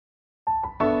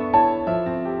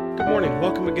Good morning.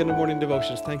 Welcome again to Morning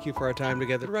Devotions. Thank you for our time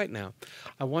together right now.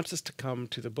 I want us to come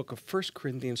to the book of 1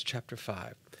 Corinthians chapter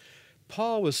 5.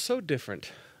 Paul was so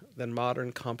different than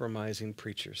modern compromising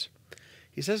preachers.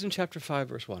 He says in chapter 5,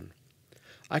 verse 1,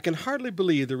 I can hardly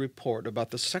believe the report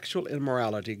about the sexual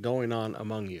immorality going on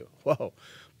among you. Whoa,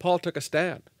 Paul took a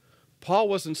stand. Paul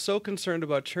wasn't so concerned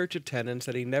about church attendance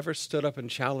that he never stood up and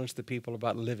challenged the people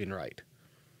about living right.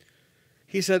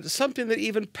 He said something that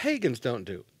even pagans don't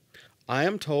do. I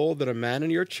am told that a man in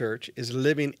your church is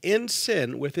living in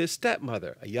sin with his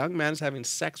stepmother. A young man is having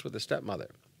sex with his stepmother.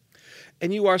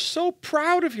 And you are so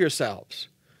proud of yourselves.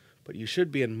 But you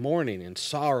should be in mourning and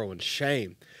sorrow and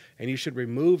shame. And you should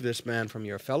remove this man from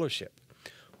your fellowship.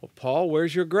 Well, Paul,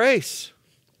 where's your grace?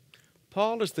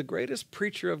 Paul is the greatest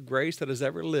preacher of grace that has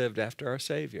ever lived after our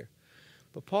Savior.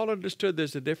 But Paul understood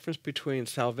there's a difference between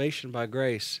salvation by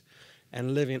grace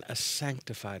and living a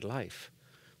sanctified life.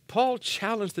 Paul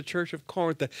challenged the church of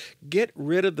Corinth to get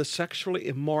rid of the sexual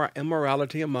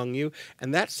immorality among you,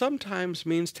 and that sometimes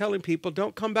means telling people,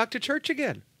 don't come back to church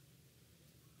again.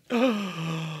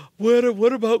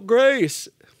 What about grace?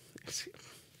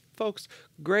 Folks,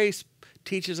 grace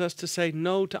teaches us to say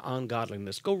no to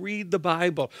ungodliness. Go read the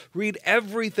Bible. Read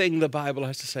everything the Bible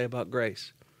has to say about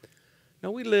grace.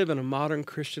 Now, we live in a modern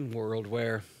Christian world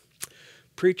where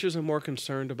preachers are more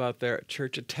concerned about their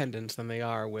church attendance than they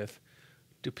are with,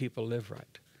 do people live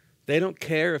right? They don't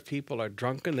care if people are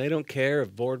drunken. They don't care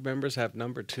if board members have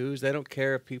number twos. They don't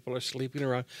care if people are sleeping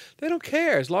around. They don't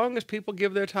care as long as people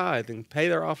give their tithe and pay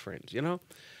their offerings, you know.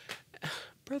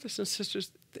 Brothers and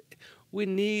sisters, we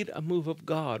need a move of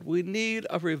God. We need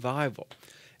a revival.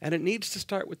 And it needs to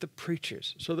start with the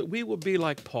preachers so that we will be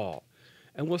like Paul.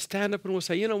 And we'll stand up and we'll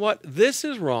say, you know what, this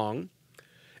is wrong.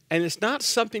 And it's not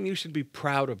something you should be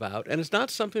proud about. And it's not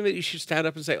something that you should stand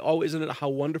up and say, oh, isn't it how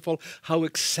wonderful, how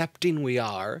accepting we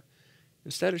are.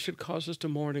 Instead, it should cause us to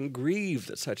mourn and grieve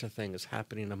that such a thing is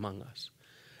happening among us.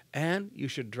 And you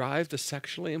should drive the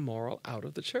sexually immoral out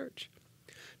of the church.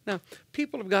 Now,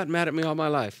 people have gotten mad at me all my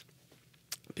life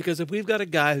because if we've got a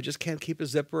guy who just can't keep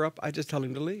his zipper up, I just tell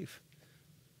him to leave.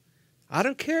 I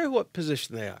don't care what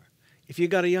position they are. If you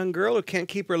got a young girl who can't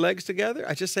keep her legs together,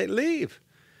 I just say leave.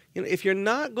 You know, if you're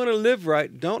not going to live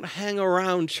right, don't hang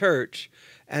around church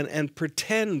and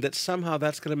pretend that somehow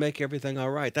that's going to make everything all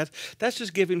right. That's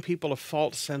just giving people a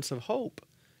false sense of hope,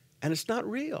 and it's not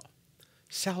real.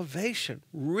 Salvation,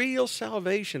 real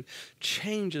salvation,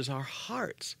 changes our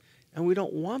hearts, and we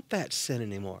don't want that sin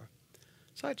anymore.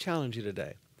 So I challenge you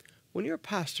today, when your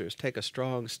pastors take a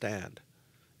strong stand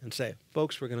and say,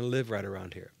 folks, we're going to live right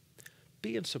around here,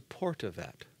 be in support of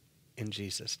that in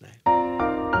Jesus' name.